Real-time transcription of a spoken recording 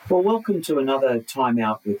Well, welcome to another Time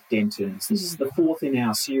Out with Dentons. This is the fourth in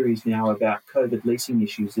our series now about COVID leasing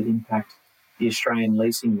issues that impact the Australian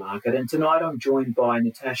leasing market. And tonight I'm joined by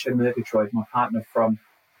Natasha Murgatroyd, my partner from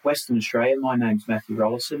Western Australia. My name's Matthew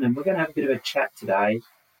Rollison, and we're going to have a bit of a chat today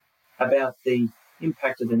about the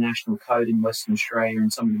impact of the National Code in Western Australia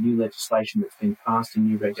and some of the new legislation that's been passed and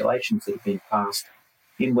new regulations that have been passed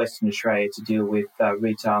in Western Australia to deal with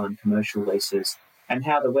retail and commercial leases, and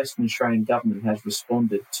how the Western Australian government has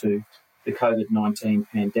responded to the COVID-19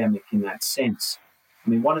 pandemic in that sense. I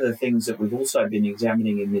mean, one of the things that we've also been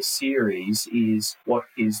examining in this series is what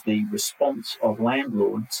is the response of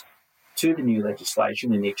landlords to the new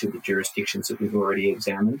legislation in each of the jurisdictions that we've already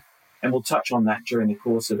examined. And we'll touch on that during the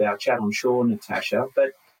course of our chat, I'm sure, Natasha.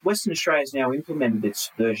 But Western Australia has now implemented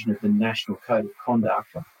its version of the National Code of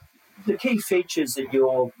Conduct. The key features that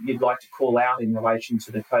you'd like to call out in relation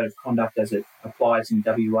to the Code of Conduct as it applies in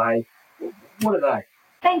WA, what are they?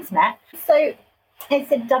 Thanks, Matt. So, as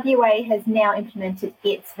said, WA has now implemented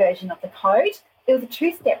its version of the code. It was a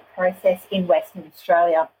two-step process in Western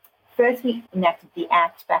Australia. First, we enacted the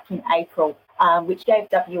Act back in April, which gave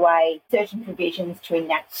WA certain provisions to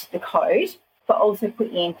enact the code, but also put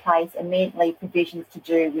in place immediately provisions to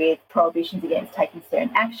do with prohibitions against taking certain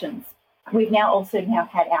actions. We've now also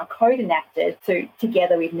had our code enacted, so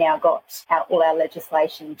together we've now got all our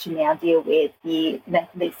legislation to now deal with the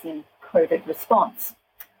leasing COVID response.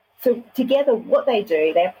 So together what they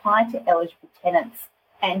do, they apply to eligible tenants.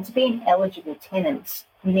 And to be an eligible tenant,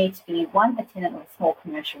 you need to be, one, a tenant of a small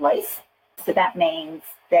commercial lease. So that means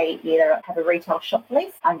they either have a retail shop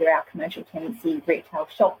lease under our Commercial Tenancy Retail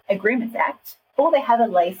Shop Agreements Act, or they have a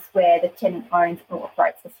lease where the tenant owns or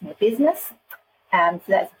operates a small business. So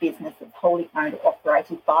that's a business that's wholly owned or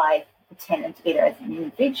operated by the tenant, either as an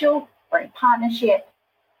individual or in partnership,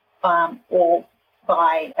 or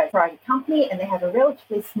by a private company, and they have a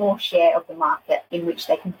relatively small share of the market in which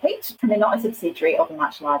they compete, and they're not a subsidiary of a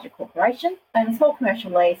much larger corporation. And a small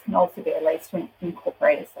commercial lease can also be a lease to an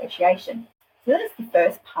incorporated association. So that is the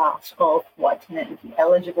first part of why a tenant would be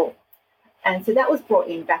eligible. And so that was brought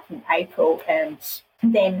in back in April, and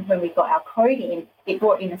then when we got our code in, it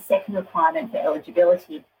brought in a second requirement for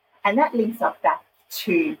eligibility. And that links us back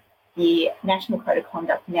to the National Code of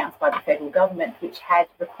Conduct announced by the federal government, which had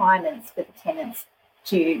requirements for the tenants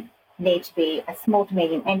to need to be a small to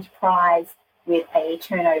medium enterprise with a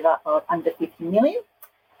turnover of under 50 million,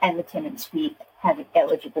 and the tenants to be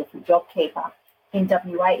eligible for JobKeeper. In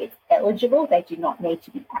WA, it's eligible. They do not need to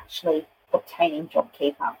be actually obtaining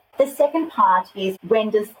JobKeeper. The second part is,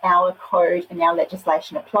 when does our code and our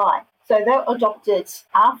legislation apply? So they're adopted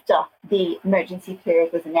after the emergency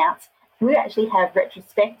period was announced. We actually have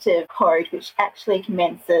retrospective code, which actually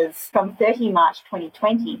commences from 30 March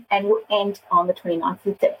 2020 and will end on the 29th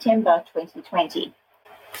of September 2020.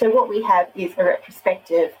 So what we have is a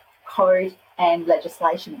retrospective code and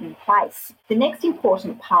legislation in place. The next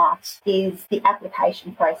important part is the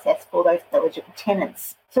application process for those eligible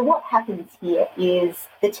tenants. So what happens here is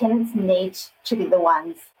the tenants need to be the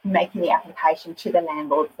ones making the application to the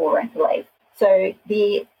landlord for rent relief. So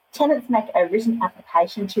the tenants make a written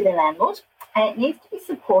application to the landlord, and it needs to be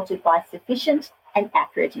supported by sufficient and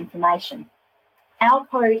accurate information. Our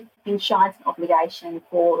code enshrines an obligation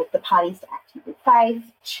for the parties to act in good faith,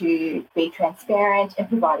 to be transparent and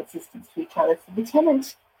provide assistance to each other. So the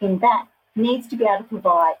tenant in that needs to be able to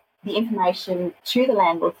provide the information to the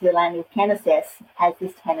landlord so the landlord can assess, is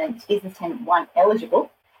this tenant, one,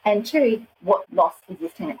 eligible, and two, what loss is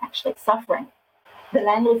this tenant actually suffering. The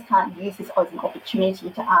landlords can't use this as an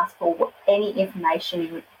opportunity to ask for any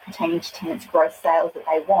information pertaining to tenants' gross sales that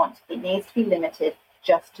they want. It needs to be limited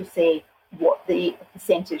just to see what the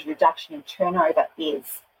percentage reduction in turnover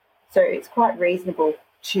is. So it's quite reasonable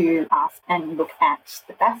to ask and look at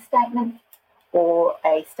the BAS statement or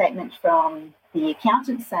a statement from the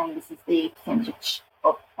accountant saying this is the percentage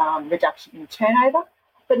of reduction in turnover,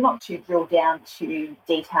 but not to drill down to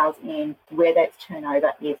details in where that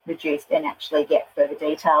turnover is reduced and actually get further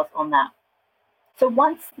details on that. So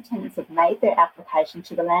once the tenants have made their application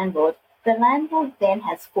to the landlord then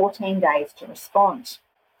has 14 days to respond.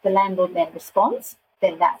 The landlord then responds,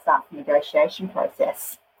 then that starts the negotiation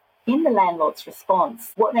process. In the landlord's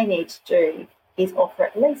response, what they need to do is offer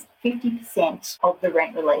at least 50% of the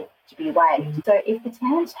rent relief to be waived. So if the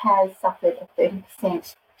tenant has suffered a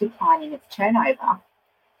 30% decline in its turnover,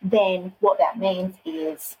 then what that means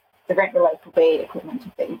is the rent relief will be equivalent to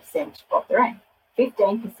 30% of the rent.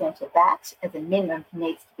 15% of that, as a minimum,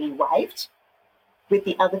 needs to be waived, with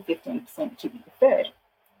the other 15% to be deferred.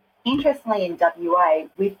 Interestingly, in WA,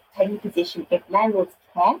 we've taken a position if landlords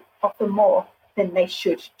can offer more, then they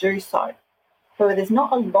should do so. However, there's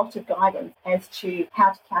not a lot of guidance as to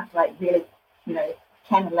how to calculate really,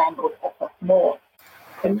 can a landlord offer more?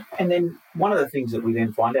 And then one of the things that we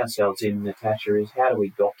then find ourselves in, Natasha, is how do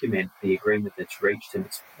we document the agreement that's reached and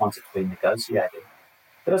once it's been negotiated?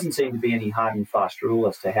 There doesn't seem to be any hard and fast rule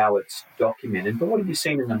as to how it's documented, but what have you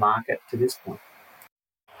seen in the market to this point?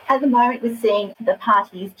 At the moment, we're seeing the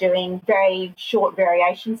parties doing very short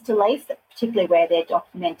variations to lease, particularly where they're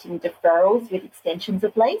documenting deferrals with extensions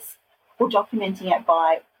of lease, or documenting it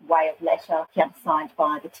by way of letter countersigned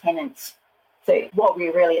by the tenant. So what we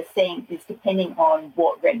really are seeing is, depending on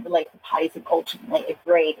what rent relief the parties have ultimately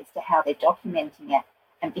agreed as to how they're documenting it.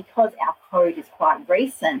 And because our code is quite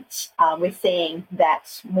recent, we're seeing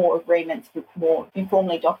that more agreements with more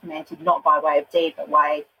informally documented, not by way of deed, but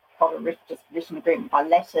way of a just written agreement by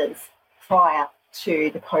letters prior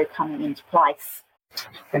to the code coming into place.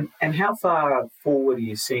 And how far forward are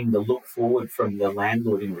you seeing the look forward from the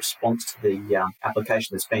landlord in response to the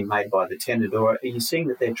application that's being made by the tenant? Or are you seeing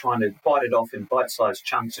that they're trying to bite it off in bite-sized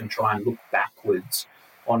chunks and try and look backwards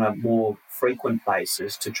on a more frequent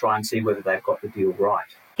basis to try and see whether they've got the deal right?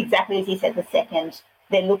 Exactly as you said the second.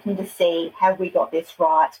 They're looking to see, have we got this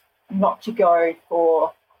right? Not to go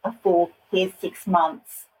for a full, here's 6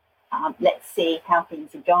 months, let's see how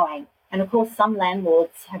things are going. And of course, some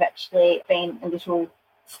landlords have actually been a little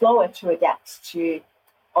slower to adapt to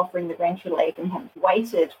offering the rent relief and have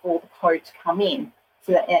waited for the code to come in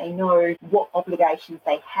so that they know what obligations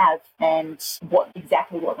they have and what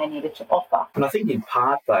they needed to offer. And I think in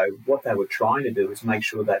part, though, what they were trying to do is make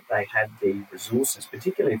sure that they had the resources,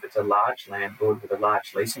 particularly if it's a large landlord with a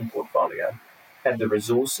large leasing portfolio, had the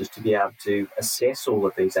resources to be able to assess all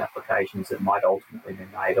of these applications that might ultimately be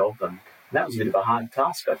made of them. And that was a bit of a hard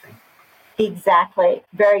task, I think. Exactly.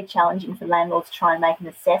 Very challenging for landlords to try and make an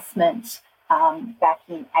assessment back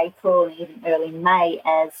in April and even early May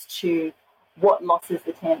as to what losses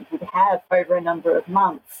the tenant would have over a number of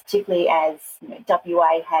months, particularly as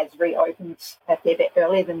WA has reopened a fair bit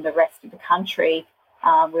earlier than the rest of the country.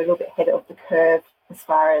 We're a little bit ahead of the curve as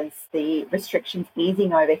far as the restrictions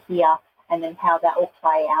easing over here, and then how that will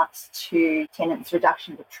play out to tenants'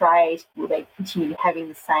 reduction of trade. Will they continue having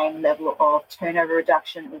the same level of turnover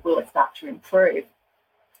reduction, or will it start to improve?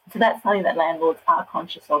 So that's something that landlords are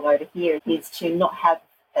conscious of over here, is to not have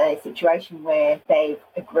a situation where they've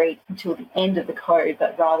agreed until the end of the code,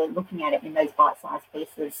 but rather looking at it in those bite-sized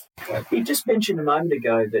pieces. You just mentioned a moment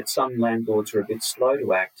ago that some landlords are a bit slow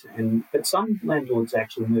to act, but some landlords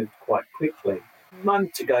actually moved quite quickly.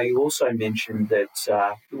 Months ago, you also mentioned that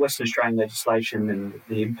the Western Australian legislation and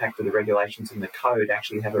the impact of the regulations in the code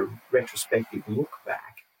actually have a retrospective look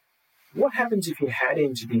back. What happens if you had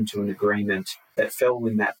entered into an agreement that fell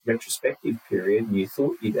in that retrospective period and you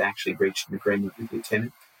thought you'd actually reached an agreement with your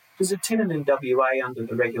tenant? Does a tenant in WA under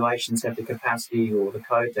the regulations have the capacity, or the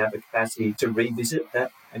code to have the capacity, to revisit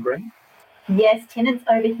that agreement? Yes, tenants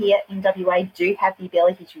over here in WA do have the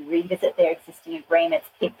ability to revisit their existing agreements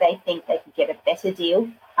if they think they can get a better deal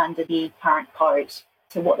under the current code.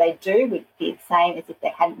 So what they do would be the same as if they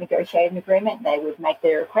hadn't negotiated an agreement. They would make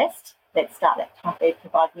their request. They'd start that time, they'd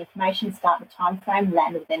provide the information, start the time frame,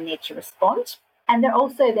 landlord then need to respond. And they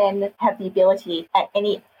also then have the ability at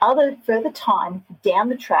any other further time down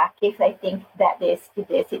the track, if they think that their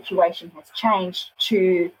situation has changed,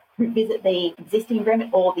 to revisit the existing agreement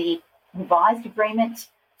or the revised agreement,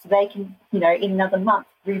 so they can, in another month,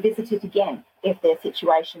 revisit it again if their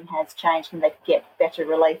situation has changed and they could get better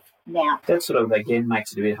relief now. That sort of, again,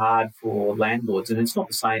 makes it a bit hard for landlords, and it's not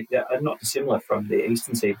the same, not dissimilar from the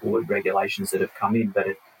Eastern Seaboard regulations that have come in, but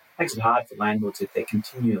it makes it hard for landlords if they're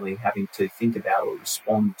continually having to think about or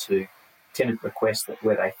respond to tenant requests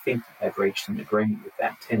where they think that they've reached an agreement with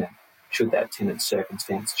that tenant, should that tenant's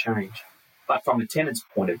circumstance change. But from a tenant's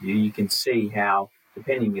point of view, you can see how,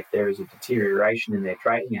 depending if there is a deterioration in their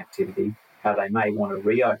trading activity, how they may want to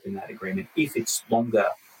reopen that agreement if it's longer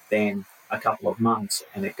than a couple of months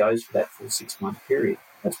and it goes for that full 6-month period.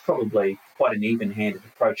 That's probably quite an even-handed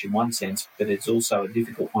approach in one sense, but it's also a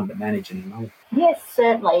difficult one to manage in another. Yes,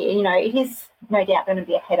 certainly. It is no doubt going to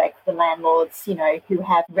be a headache for the landlords, who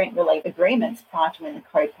have rent relief agreements prior to when the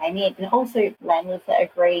code came in, and also landlords that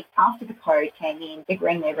agree after the code came in,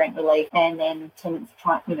 agreeing their rent relief, and then tenants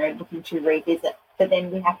looking to revisit. But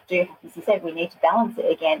then we have to do, as you said, we need to balance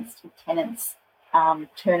it against tenants'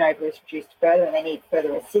 turnover is reduced further and they need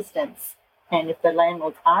further assistance. And if the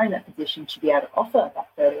landlords are in that position to be able to offer that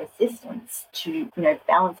further assistance to,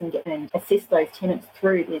 balance and assist those tenants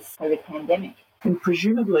through this COVID pandemic. And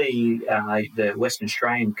presumably the Western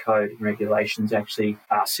Australian Code and regulations actually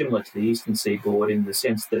are similar to the Eastern Seaboard in the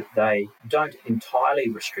sense that they don't entirely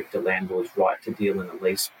restrict a landlord's right to deal in a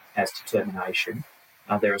lease as to termination.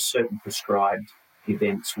 There are certain prescribed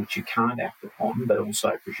events which you can't act upon, but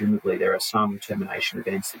also presumably there are some termination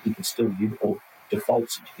events that you can still use, or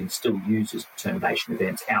defaults that you can still use as termination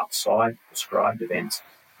events outside prescribed events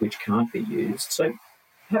which can't be used. So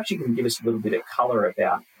perhaps you can give us a little bit of colour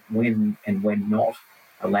about when and when not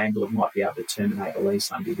a landlord might be able to terminate a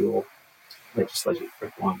lease under your legislative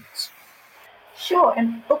requirements. Sure,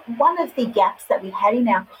 and look, one of the gaps that we had in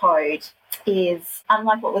our code is,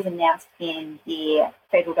 unlike what was announced in the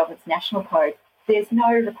federal government's national code, there's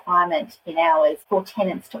no requirement in ours for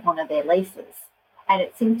tenants to honour their leases. And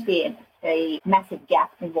it seems to be a massive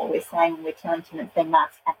gap in what we're saying when we're telling tenants they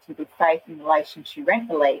must act in good faith in relation to rent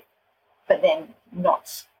relief, but then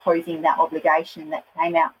not posing that obligation that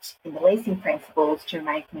came out in the leasing principles to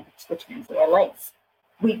remain committed to the terms of their lease.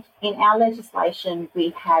 In our legislation,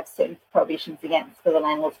 we have certain prohibitions against for the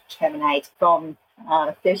landlord to terminate from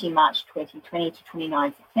 30 March 2020 to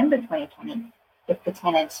 29 September 2020 if the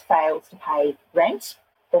tenant fails to pay rent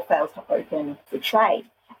or fails to open the trade.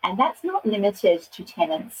 And that's not limited to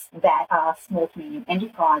tenants that are small to medium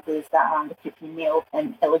enterprises that are under 50 mil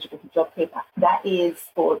and eligible for JobKeeper. That is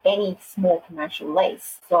for any small commercial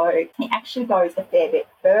lease. So it actually goes a fair bit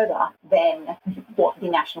further than what the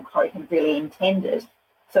National Code had really intended.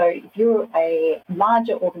 So if you're a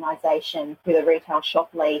larger organisation with a retail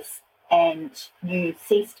shop lease and you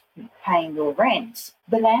ceased paying your rent,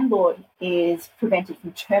 the landlord is prevented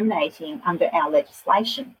from terminating under our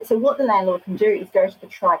legislation. So what the landlord can do is go to the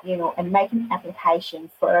tribunal and make an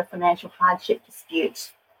application for a financial hardship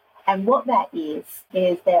dispute. And what that is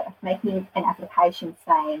they're making an application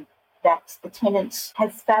saying that the tenant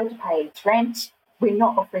has failed to pay its rent, we're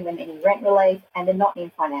not offering them any rent relief, and they're not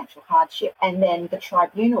in financial hardship. And then the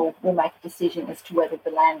tribunal will make a decision as to whether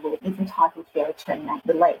the landlord is entitled to be able to terminate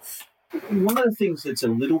the lease. One of the things that's a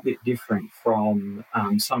little bit different from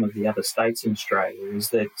some of the other states in Australia is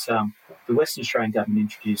that the Western Australian government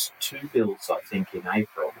introduced two bills, I think, in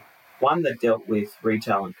April. One that dealt with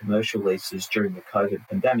retail and commercial leases during the COVID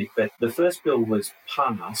pandemic, but the first bill was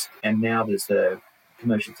passed and now there's the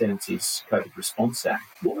Commercial Tenancies COVID Response Act.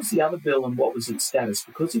 What was the other bill and what was its status?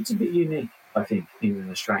 Because it's a bit unique, I think, in an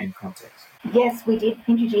Australian context. Yes, we did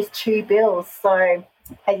introduce two bills. So,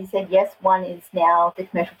 as you said, yes, one is now the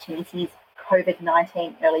Commercial Tenancies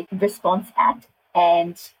COVID-19 Early Response Act,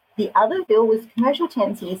 and the other bill was Commercial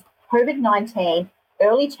Tenancies COVID-19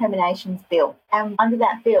 Early Terminations Bill. And under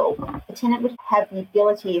that bill, the tenant would have the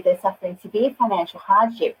ability, if they're suffering severe financial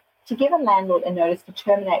hardship, to give a landlord a notice to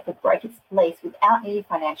terminate or break its lease without any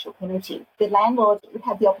financial penalty. The landlord would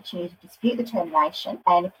have the opportunity to dispute the termination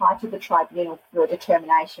and apply to the tribunal for a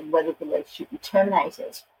determination whether the lease should be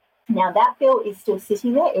terminated. Now, that bill is still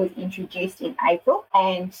sitting there. It was introduced in April,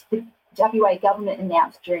 and the WA government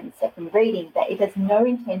announced during the second reading that it has no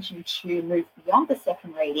intention to move beyond the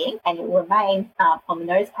second reading, and it will remain on the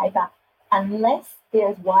notice paper unless there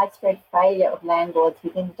is widespread failure of landlords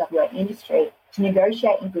within the WA industry to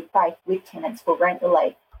negotiate in good faith with tenants for rent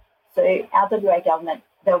relief. So our WA government,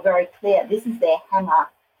 they were very clear, this is their hammer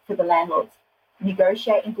for the landlords.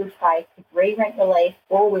 Negotiate in good faith, agree rent relief,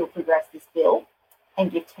 or we'll progress this bill and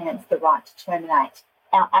give tenants the right to terminate.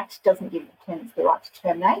 Our Act doesn't give the tenants the right to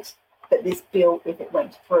terminate, but this bill, if it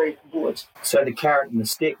went through, would. So the carrot and the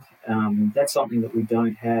stick, that's something that we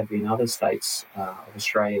don't have in other states of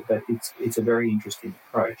Australia, but it's a very interesting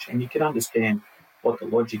approach. And you can understand what the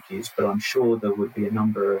logic is, but I'm sure there would be a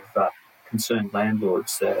number of concerned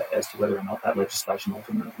landlords as to whether or not that legislation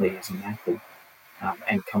ultimately is enacted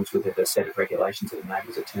and comes with a set of regulations that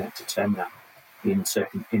enables a tenant to terminate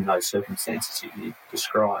in those circumstances you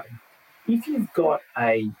describe. If you've got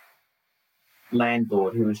a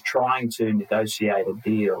landlord who is trying to negotiate a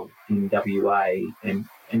deal in WA, and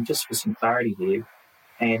just for some clarity here,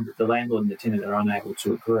 and the landlord and the tenant are unable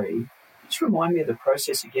to agree, just remind me of the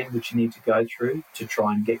process again which you need to go through to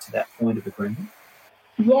try and get to that point of agreement.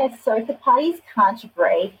 Yes, so if the parties can't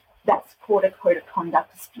agree, that's called a code of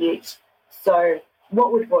conduct dispute. So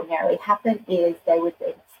what would ordinarily happen is they would be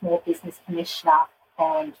a small business commissioner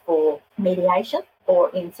and for mediation, or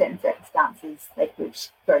in certain circumstances they could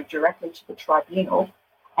go directly to the tribunal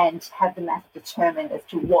and have the matter determined as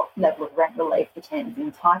to what level of rent relief the tenant is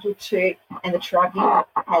entitled to, and the tribunal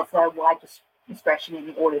has a wide discretion in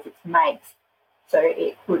the orders it makes. So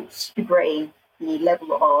it could agree the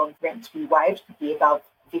level of rent to be waived could be above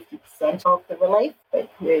 50% of the relief. It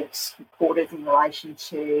could orders in relation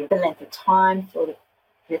to the length of time for the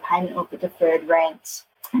repayment of the deferred rent,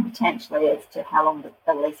 and potentially as to how long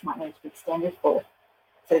the lease might need to be extended for.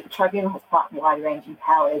 So the tribunal has quite wide-ranging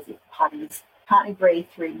powers if the parties can't agree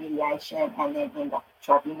through mediation and then end up at the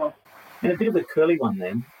tribunal. And a bit of a curly one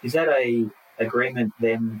then, is that a agreement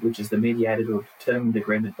then which is the mediated or determined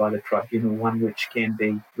agreement by the tribunal, one which can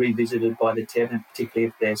be revisited by the tenant, particularly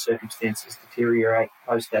if their circumstances deteriorate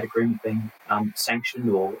post that agreement being sanctioned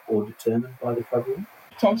or determined by the tribunal?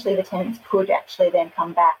 Potentially the tenants could actually then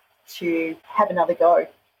come back to have another go.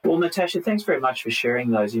 Well, Natasha, thanks very much for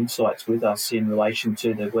sharing those insights with us in relation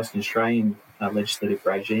to the Western Australian legislative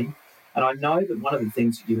regime. And I know that one of the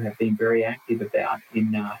things that you have been very active about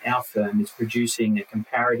in our firm is producing a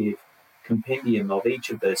comparative compendium of each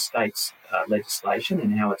of the states' legislation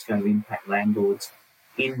and how it's going to impact landlords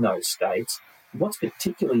in those states. What's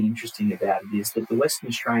particularly interesting about it is that the Western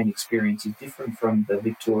Australian experience is different from the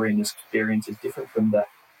Victorian experience, is different from the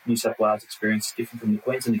New South Wales experience, is different from the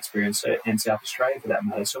Queensland experience, and South Australia for that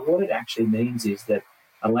matter. So what it actually means is that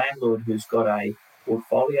a landlord who's got a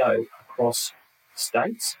portfolio across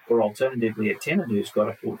states, or alternatively a tenant who's got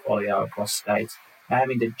a portfolio across states, are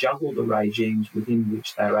having to juggle the regimes within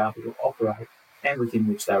which they're able to operate and within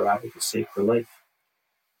which they're able to seek relief.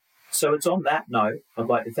 So it's on that note, I'd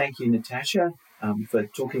like to thank you, Natasha, for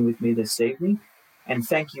talking with me this evening, and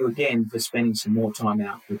thank you again for spending some more time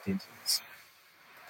out with Dentons.